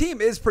 Our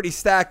team is pretty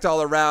stacked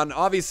all around.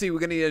 Obviously, we're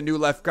going to need a new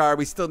left guard.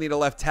 We still need a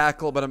left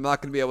tackle, but I'm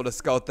not going to be able to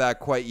scout that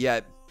quite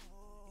yet.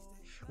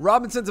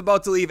 Robinson's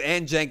about to leave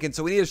and Jenkins,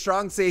 so we need a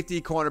strong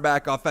safety,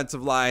 cornerback,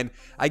 offensive line.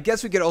 I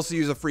guess we could also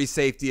use a free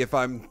safety if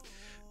I'm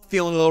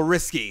feeling a little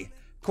risky.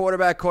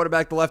 Quarterback,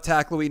 the left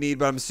tackle we need,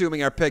 but I'm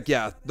assuming our pick,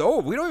 yeah. Oh,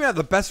 we don't even have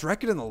the best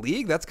record in the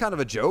league. That's kind of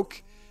a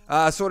joke.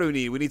 So what do we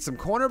need? We need some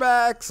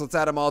cornerbacks. Let's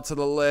add them all to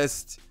the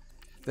list.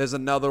 There's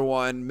another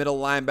one. Middle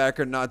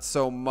linebacker, not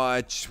so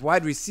much.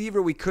 Wide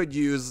receiver we could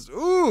use.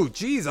 Ooh,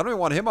 geez, I don't even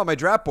want him on my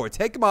draft board.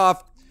 Take him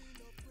off.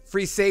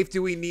 Free safety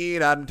we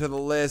need. Add him to the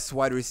list.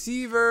 Wide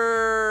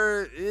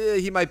receiver,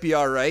 he might be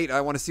all right. I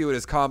want to see what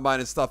his combine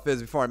and stuff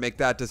is before I make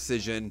that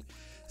decision.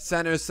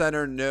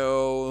 Center,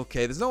 no.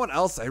 Okay, there's no one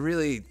else I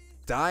really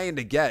dying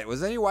to get.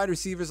 Was there any wide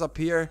receivers up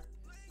here?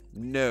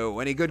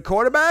 No. Any good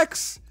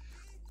quarterbacks?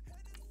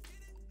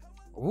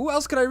 Who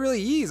else could I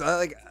really use?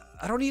 I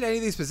don't need any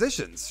of these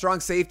positions. Strong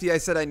safety, I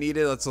said I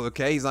needed. That's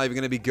okay. He's not even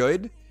going to be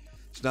good.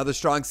 There's another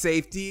strong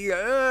safety.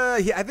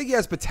 I think he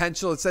has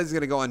potential. It says he's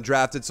going to go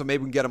undrafted, so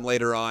maybe we can get him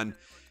later on.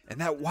 And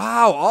that,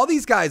 wow, all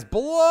these guys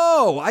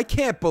blow. I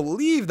can't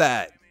believe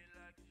that.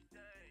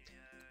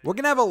 We're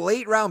going to have a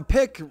late round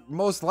pick,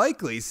 most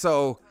likely.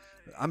 So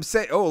I'm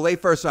saying, oh, late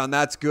first round.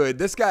 That's good.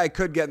 This guy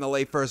could get in the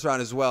late first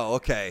round as well.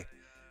 Okay.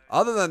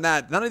 Other than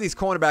that, none of these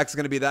cornerbacks are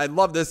going to be that. I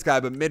love this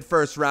guy, but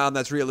mid-first round,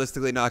 that's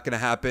realistically not going to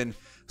happen.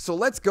 So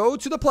let's go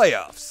to the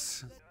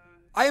playoffs.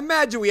 I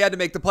imagine we had to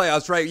make the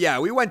playoffs, right? Yeah,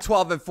 we went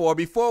 12-4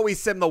 before we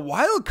sim the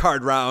wild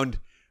card round.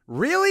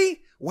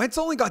 Really? Wentz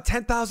only got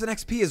 10,000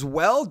 XP as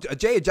well.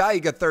 Jay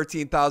Ajayi got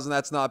 13,000.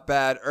 That's not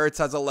bad. Ertz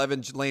has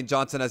 11. Lane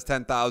Johnson has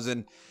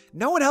 10,000.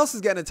 No one else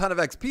is getting a ton of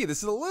XP. This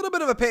is a little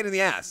bit of a pain in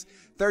the ass.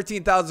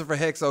 13,000 for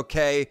Hicks,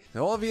 okay.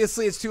 Now,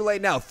 obviously, it's too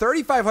late now.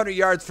 3,500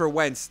 yards for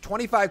Wentz.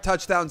 25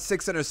 touchdowns,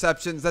 6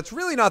 interceptions. That's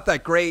really not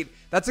that great.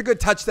 That's a good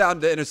touchdown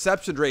to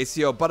interception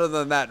ratio. But other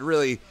than that,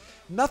 really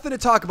nothing to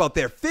talk about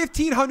there.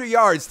 1,500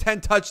 yards,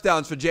 10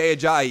 touchdowns for Jay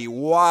Ajayi.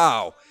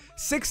 Wow.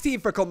 16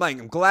 for Clement.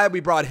 I'm glad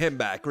we brought him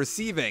back.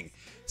 Receiving.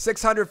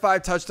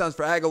 605 touchdowns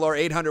for Aguilar.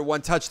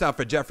 801 touchdown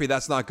for Jeffrey.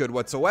 That's not good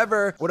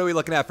whatsoever. What are we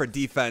looking at for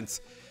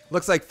defense?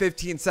 Looks like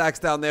 15 sacks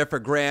down there for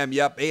Graham.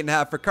 Yep,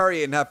 8.5 for Curry,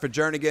 8.5 for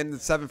Jernigan,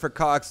 7 for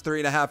Cox,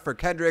 3.5 for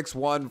Kendricks,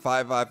 1,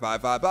 5, 5,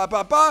 5, 5, 5,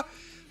 5, 5.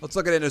 Let's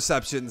look at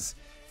interceptions.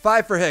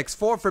 5 for Hicks,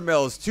 4 for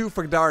Mills, 2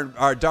 for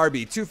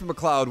Darby, 2 for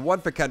McLeod,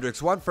 1 for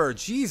Kendricks, 1 for...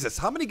 Jesus,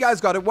 how many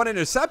guys got it? 1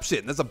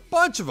 interception? There's a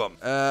bunch of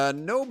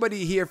them.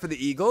 Nobody here for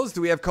the Eagles.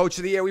 Do we have Coach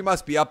of the Year? We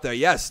must be up there.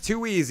 Yes,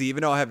 too easy,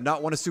 even though I have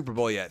not won a Super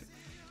Bowl yet.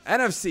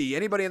 NFC,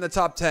 anybody in the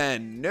top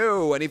 10?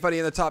 No. Anybody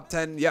in the top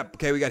 10? Yep.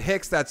 Okay, we got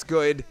Hicks. That's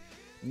good.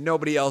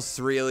 Nobody else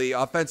really.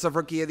 Offensive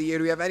Rookie of the Year.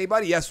 Do we have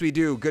anybody? Yes, we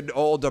do. Good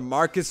old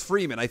DeMarcus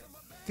Freeman. I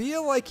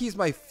feel like he's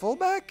my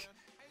fullback.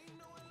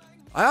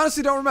 I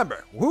honestly don't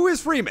remember. Who is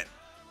Freeman?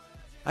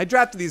 I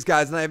drafted these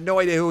guys and I have no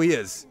idea who he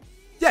is.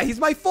 Yeah, he's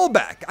my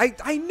fullback.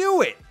 I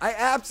knew it. I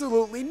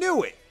absolutely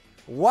knew it.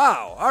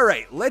 Wow. All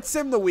right, let's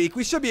sim the week.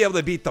 We should be able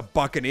to beat the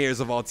Buccaneers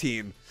of all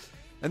team.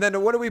 And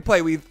then what do we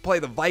play? We play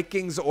the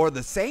Vikings or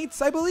the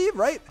Saints, I believe,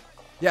 right?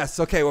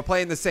 Yes, okay, we're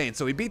playing the Saints.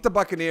 So we beat the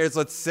Buccaneers.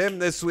 Let's sim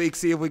this week,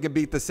 see if we can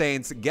beat the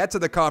Saints, get to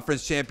the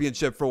conference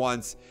championship for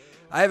once.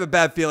 I have a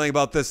bad feeling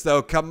about this,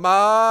 though. Come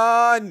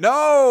on.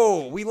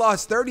 No, we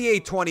lost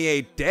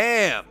 38-28.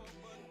 Damn.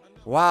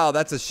 Wow,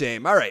 that's a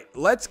shame. All right,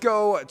 let's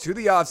go to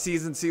the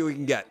offseason, see what we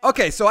can get.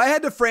 Okay, so I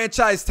had to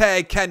franchise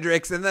tag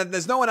Kendricks, and then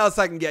there's no one else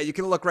I can get. You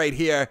can look right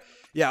here.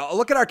 Yeah,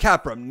 look at our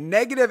cap room,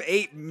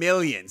 -8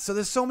 million. So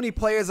there's so many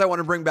players I want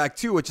to bring back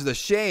too, which is a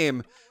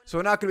shame. So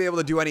we're not going to be able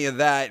to do any of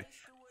that.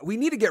 We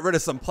need to get rid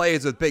of some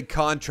players with big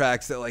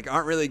contracts that like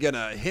aren't really going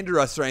to hinder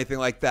us or anything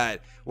like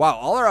that. Wow,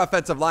 all our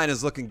offensive line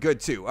is looking good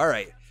too. All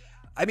right.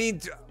 I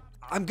mean,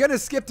 I'm going to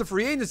skip the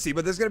free agency,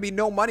 but there's going to be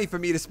no money for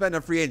me to spend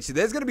on free agency.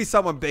 There's going to be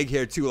someone big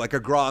here too, like a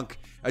Gronk,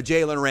 a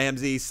Jalen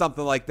Ramsey,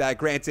 something like that.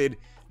 Granted,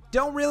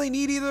 don't really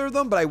need either of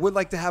them, but I would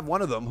like to have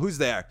one of them. Who's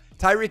there?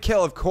 Tyreek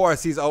Hill, of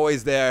course. He's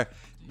always there.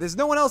 There's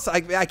no one else.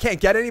 I can't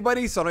get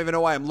anybody, so I don't even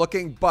know why I'm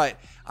looking, but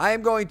I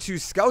am going to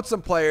scout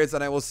some players,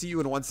 and I will see you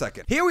in 1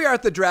 second. Here we are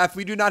at the draft.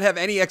 We do not have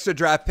any extra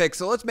draft picks,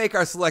 so let's make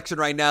our selection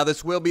right now.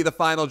 This will be the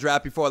final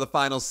draft before the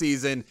final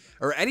season.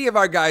 Are any of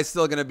our guys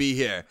still going to be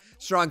here?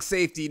 Strong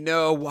safety,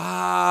 no.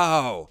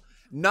 Wow.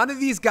 None of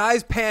these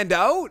guys panned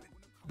out?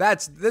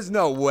 There's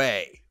no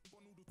way.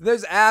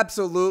 There's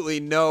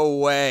absolutely no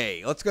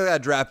way. Let's go to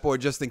that draft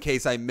board just in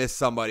case I miss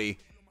somebody.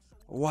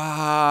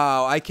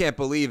 Wow, I can't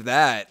believe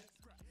that.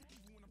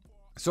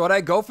 So would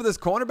I go for this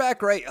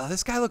cornerback, right? Oh,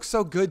 this guy looks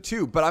so good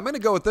too, but I'm going to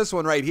go with this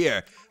one right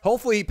here.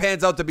 Hopefully he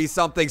pans out to be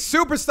something.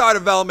 Superstar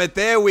development.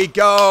 There we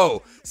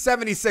go.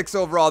 76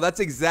 overall. That's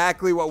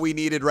exactly what we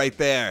needed right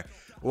there.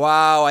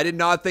 Wow, I did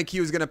not think he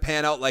was going to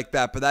pan out like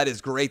that, but that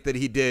is great that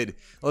he did.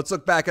 Let's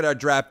look back at our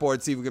draft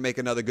board, see if we can make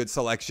another good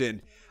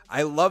selection.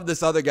 I love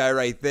this other guy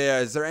right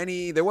there. Is there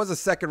any... There was a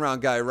second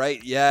round guy,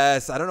 right?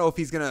 Yes. I don't know if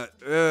he's going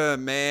to...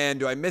 Man,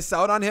 do I miss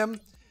out on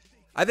him?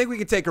 I think we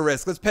can take a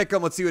risk. Let's pick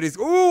him. Let's see what he's...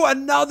 Ooh,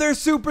 another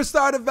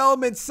superstar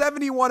development.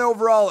 71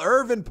 overall,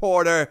 Irvin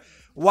Porter.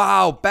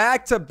 Wow,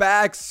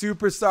 back-to-back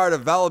superstar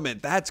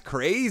development. That's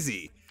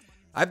crazy.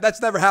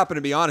 That's never happened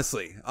to me,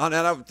 honestly.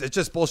 It's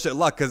just bullshit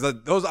luck because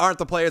those aren't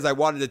the players I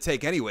wanted to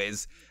take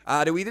anyways.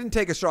 We didn't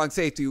take a strong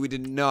safety. We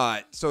did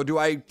not. So do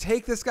I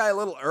take this guy a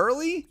little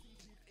early?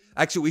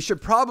 Actually, we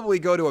should probably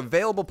go to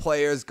available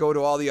players, go to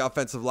all the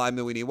offensive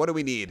linemen we need. What do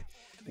we need?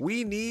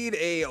 We need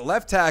a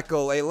left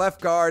tackle, a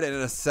left guard, and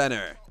a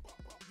center.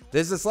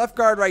 There's this left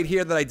guard right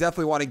here that I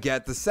definitely want to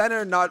get. The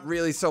center, not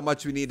really so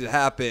much we need to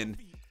happen.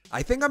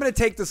 I think I'm going to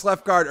take this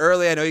left guard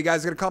early. I know you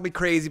guys are going to call me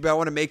crazy, but I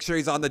want to make sure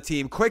he's on the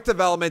team. Quick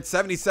development,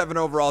 77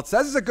 overall. It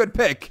says it's a good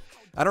pick.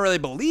 I don't really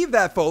believe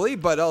that fully,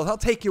 but I'll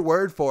take your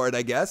word for it,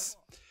 I guess.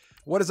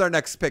 What is our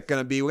next pick going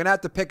to be? We're going to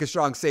have to pick a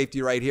strong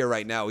safety right here,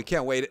 right now. We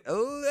can't wait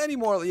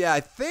anymore. Yeah, I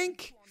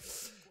think...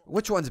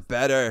 Which one's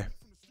better?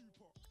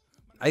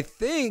 I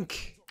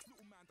think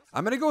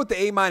I'm going to go with the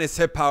A-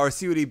 hip power,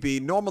 see what he'd be.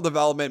 Normal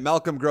development,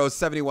 Malcolm Gross,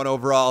 71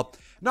 overall.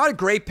 Not a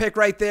great pick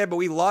right there, but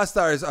we lost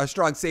our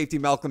strong safety,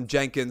 Malcolm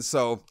Jenkins,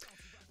 so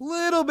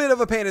little bit of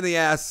a pain in the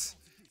ass.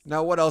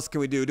 Now, what else can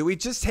we do? Do we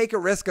just take a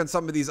risk on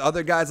some of these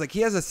other guys? Like,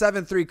 he has a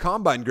 7.3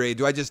 combine grade.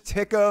 Do I just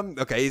tick him?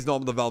 Okay, he's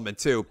normal development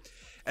too.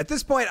 At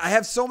this point, I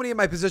have so many of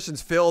my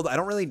positions filled, I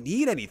don't really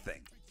need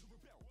anything.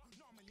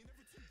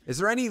 Is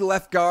there any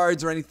left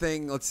guards or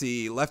anything? Let's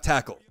see, left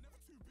tackle.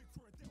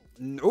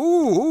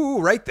 Ooh,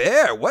 right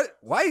there. What?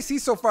 Why is he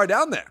so far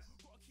down there?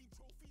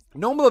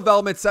 Normal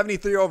development,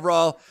 73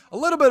 overall. A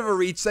little bit of a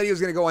reach. Said he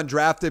was going to go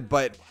undrafted,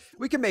 but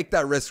we can make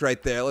that risk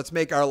right there. Let's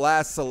make our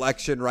last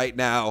selection right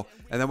now,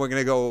 and then we're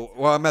going to go...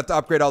 Well, I'm going to have to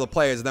upgrade all the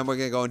players, and then we're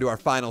going to go into our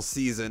final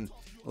season.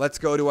 Let's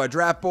go to our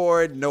draft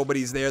board.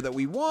 Nobody's there that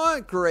we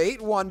want.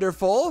 Great.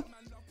 Wonderful.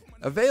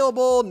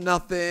 Available.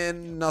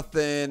 Nothing.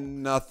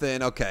 Nothing.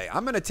 Nothing. Okay,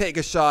 I'm going to take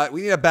a shot.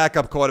 We need a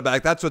backup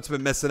quarterback. That's what's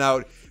been missing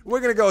out. We're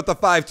going to go with the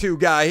 5'2"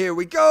 guy. Here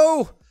we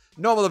go.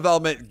 Normal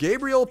development,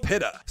 Gabriel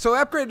Pitta. So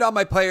I upgraded all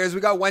my players.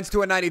 We got Wentz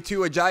to a 92.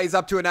 Ajayi's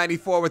up to a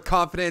 94 with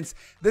confidence.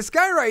 This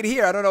guy right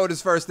here, I don't know what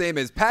his first name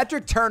is.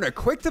 Patrick Turner,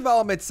 quick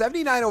development,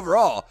 79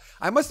 overall.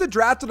 I must have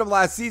drafted him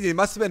last season. He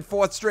must have been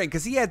 4th string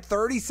because he had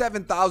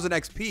 37,000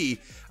 XP.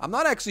 I'm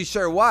not actually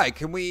sure why.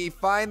 Can we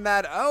find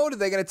that out? Are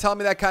they going to tell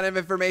me that kind of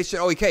information?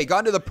 Oh, okay,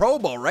 gone to the Pro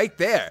Bowl right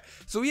there.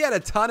 So he had a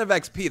ton of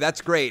XP.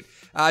 That's great.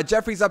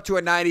 Jeffrey's up to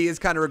a 90, is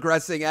kind of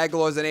regressing.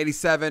 Aguilar's an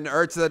 87,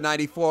 Ertz at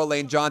 94,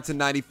 Lane Johnson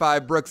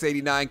 95, Brooks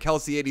 89,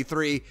 Kelsey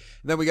 83. And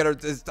then we got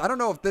I don't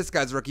know if this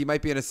guy's a rookie. He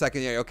might be in his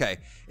second year. Okay,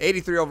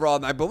 83 overall,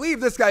 and I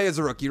believe this guy is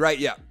a rookie, right?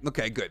 Yeah.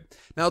 Okay, good.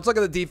 Now let's look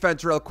at the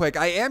defense real quick.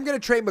 I am going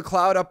to trade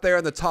McLeod up there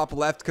in the top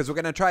left because we're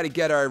going to try to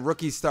get our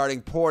rookie starting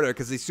Porter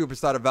because he's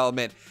superstar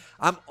development.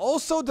 I'm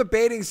also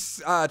debating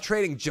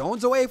trading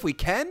Jones away if we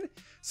can,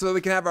 so that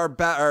we can have our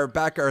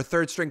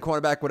 3rd string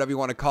cornerback, whatever you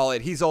want to call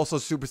it. He's also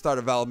superstar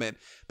development.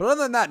 But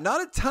other than that, not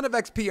a ton of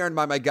XP earned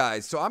by my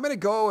guys. So I'm going to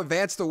go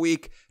advance the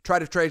week, try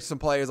to trade some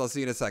players. I'll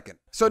see you in a second.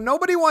 So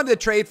nobody wanted to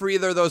trade for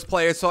either of those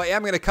players, so I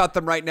am going to cut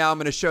them right now. I'm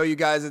going to show you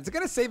guys. It's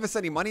going to save us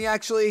any money,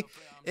 actually.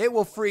 It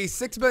will free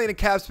 $6 million in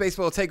cap space,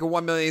 but it'll take a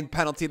 $1 million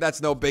penalty.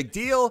 That's no big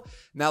deal.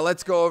 Now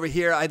let's go over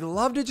here. I'd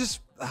love to just...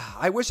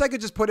 I wish I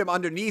could just put him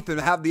underneath and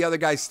have the other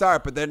guys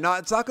start, but they're not.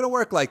 It's not going to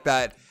work like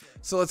that.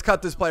 So let's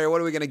cut this player. What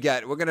are we going to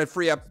get? We're going to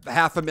free up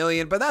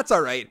 $500,000, but that's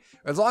all right.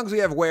 As long as we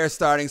have Ware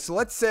starting. So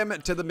let's sim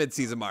to the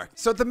midseason mark.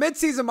 So at the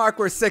midseason mark,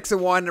 we're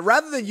 6-1.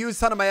 Rather than use a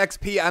ton of my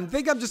XP, I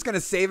think I'm just going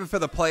to save it for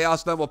the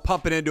playoffs. Then we'll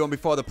pump it into them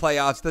before the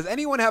playoffs. Does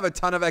anyone have a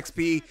ton of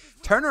XP?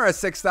 Turner has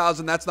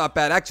 6,000. That's not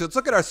bad. Actually, let's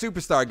look at our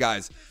superstar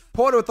guys.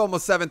 Porter with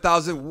almost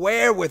 7,000.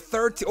 Ware with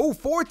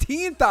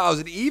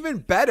 14,000. Even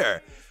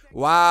better.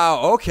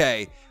 Wow,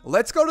 okay.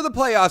 Let's go to the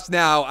playoffs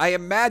now. I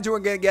imagine we're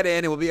going to get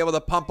in and we'll be able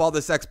to pump all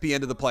this XP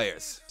into the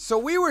players. So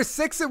we were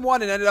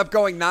 6-1 and ended up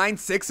going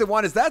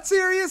 9-6-1. Is that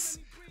serious?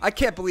 I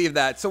can't believe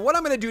that. So what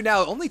I'm going to do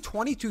now, only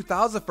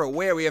 22,000 for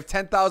Ware. We have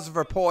 10,000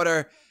 for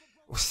Porter.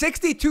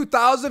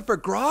 62,000 for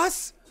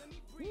Gross?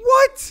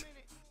 What?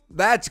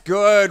 That's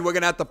good. We're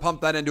going to have to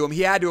pump that into him.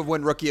 He had to have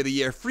won Rookie of the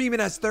Year.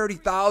 Freeman has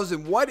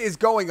 30,000. What is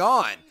going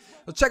on?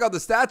 Let's check out the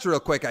stats real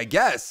quick, I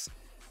guess.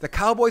 The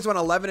Cowboys went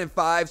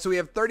 11-5, so we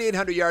have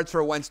 3,800 yards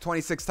for Wentz,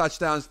 26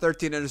 touchdowns,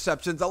 13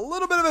 interceptions. A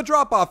little bit of a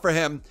drop-off for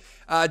him.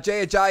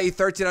 Jay Ajayi,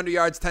 1,300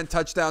 yards, 10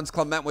 touchdowns.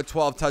 Clement with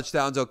 12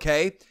 touchdowns,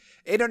 okay.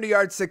 800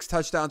 yards, 6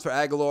 touchdowns for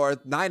Aguilar.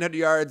 900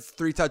 yards,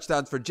 3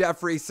 touchdowns for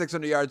Jeffrey.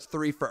 600 yards,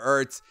 3 for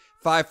Ertz.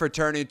 5 for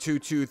Turner, 2,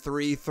 2,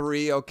 3,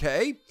 3,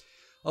 okay.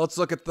 Let's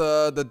look at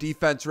the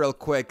defense real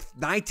quick.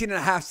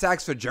 19.5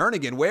 sacks for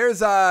Jernigan.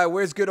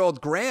 Where's good old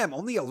Graham?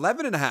 Only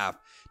 11.5.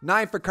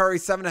 9 for Curry,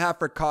 7.5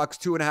 for Cox,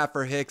 2.5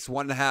 for Hicks,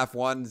 1.5,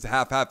 1's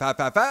half.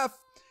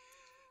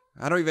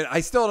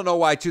 I still don't know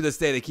why to this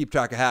day they keep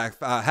track of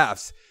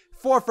halves.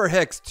 4 for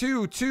Hicks,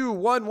 2, 2,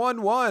 1,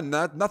 1, 1.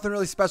 Nothing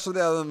really special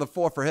there other than the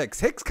 4 for Hicks.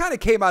 Hicks kind of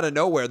came out of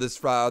nowhere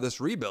this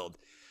rebuild.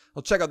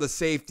 We'll check out the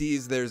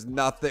safeties. There's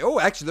nothing.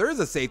 Oh, actually, there is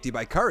a safety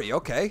by Curry.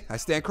 Okay, I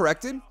stand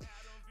corrected.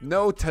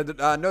 No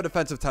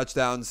defensive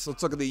touchdowns.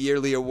 Let's look at the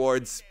yearly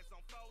awards.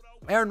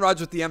 Aaron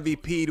Rodgers with the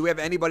MVP. Do we have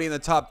anybody in the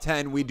top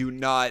 10? We do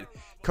not.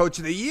 Coach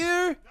of the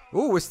Year?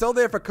 Ooh, we're still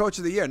there for Coach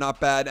of the Year. Not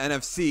bad.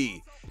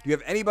 NFC. Do you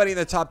have anybody in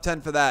the top 10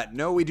 for that?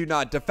 No, we do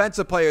not.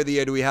 Defensive Player of the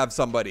Year, do we have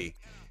somebody?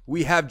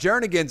 We have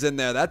Jernigan's in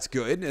there. That's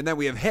good. And then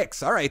we have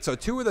Hicks. All right, so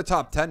 2 of the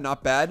top 10.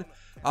 Not bad.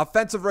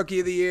 Offensive Rookie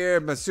of the Year.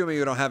 I'm assuming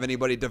we don't have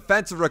anybody.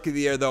 Defensive Rookie of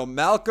the Year, though.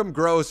 Malcolm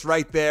Gross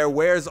right there.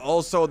 Ware's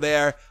also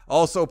there.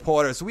 Also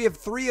Porter. So we have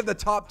 3 of the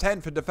top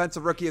 10 for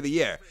Defensive Rookie of the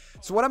Year.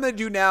 So what I'm going to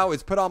do now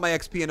is put all my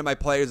XP into my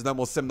players, and then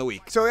we'll sim the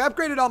week. So I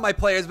upgraded all my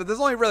players, but there's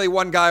only really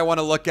one guy I want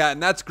to look at,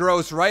 and that's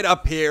Gross right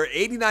up here.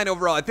 89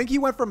 overall. I think he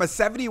went from a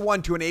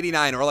 71 to an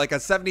 89, or like a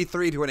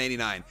 73 to an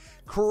 89.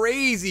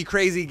 Crazy,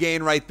 crazy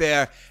gain right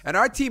there. And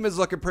our team is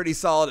looking pretty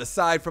solid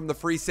aside from the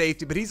free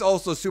safety, but he's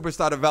also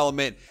superstar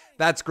development.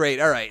 That's great.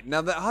 All right. Now,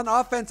 on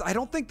offense, I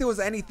don't think there was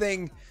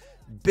anything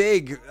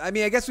big. I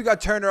mean, I guess we got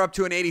Turner up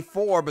to an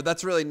 84, but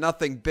that's really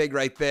nothing big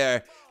right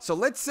there. So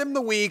let's sim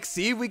the week,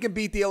 see if we can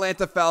beat the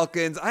Atlanta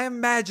Falcons. I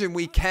imagine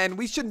we can.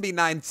 We shouldn't be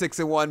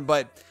 9-6-1,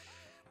 but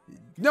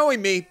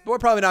knowing me, we're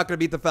probably not going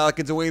to beat the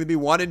Falcons, and we're going to be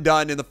 1 and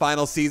done in the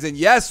final season.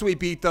 Yes, we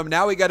beat them.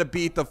 Now we got to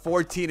beat the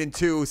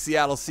 14-2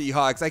 Seattle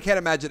Seahawks. I can't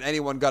imagine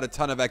anyone got a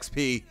ton of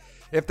XP.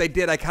 If they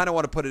did, I kind of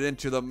want to put it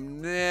into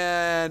them.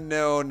 Nah,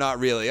 no, not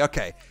really.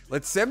 Okay,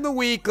 let's sim the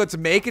week. Let's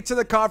make it to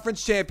the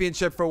conference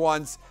championship for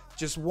once.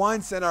 Just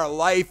once in our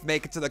life,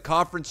 make it to the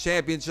conference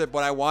championship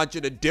when I want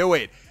you to do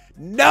it.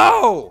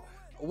 No!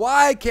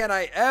 Why can't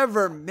I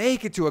ever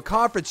make it to a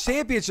conference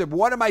championship?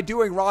 What am I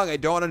doing wrong? I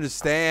don't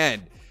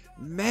understand.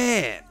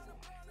 Man.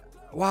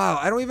 Wow,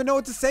 I don't even know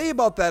what to say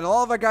about that. And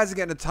all of our guys are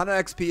getting a ton of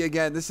XP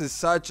again. This is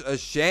such a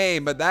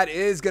shame, but that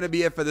is going to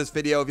be it for this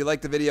video. If you like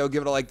the video,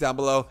 give it a like down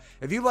below.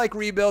 If you like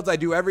rebuilds, I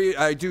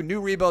do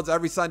new rebuilds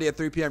every Sunday at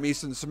 3 p.m.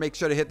 Eastern, so make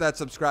sure to hit that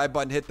subscribe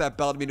button, hit that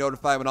bell to be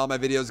notified when all my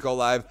videos go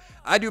live.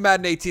 I do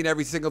Madden 18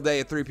 every single day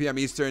at 3 p.m.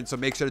 Eastern, so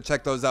make sure to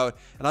check those out.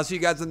 And I'll see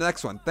you guys in the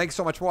next one. Thanks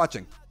so much for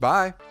watching.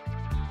 Bye.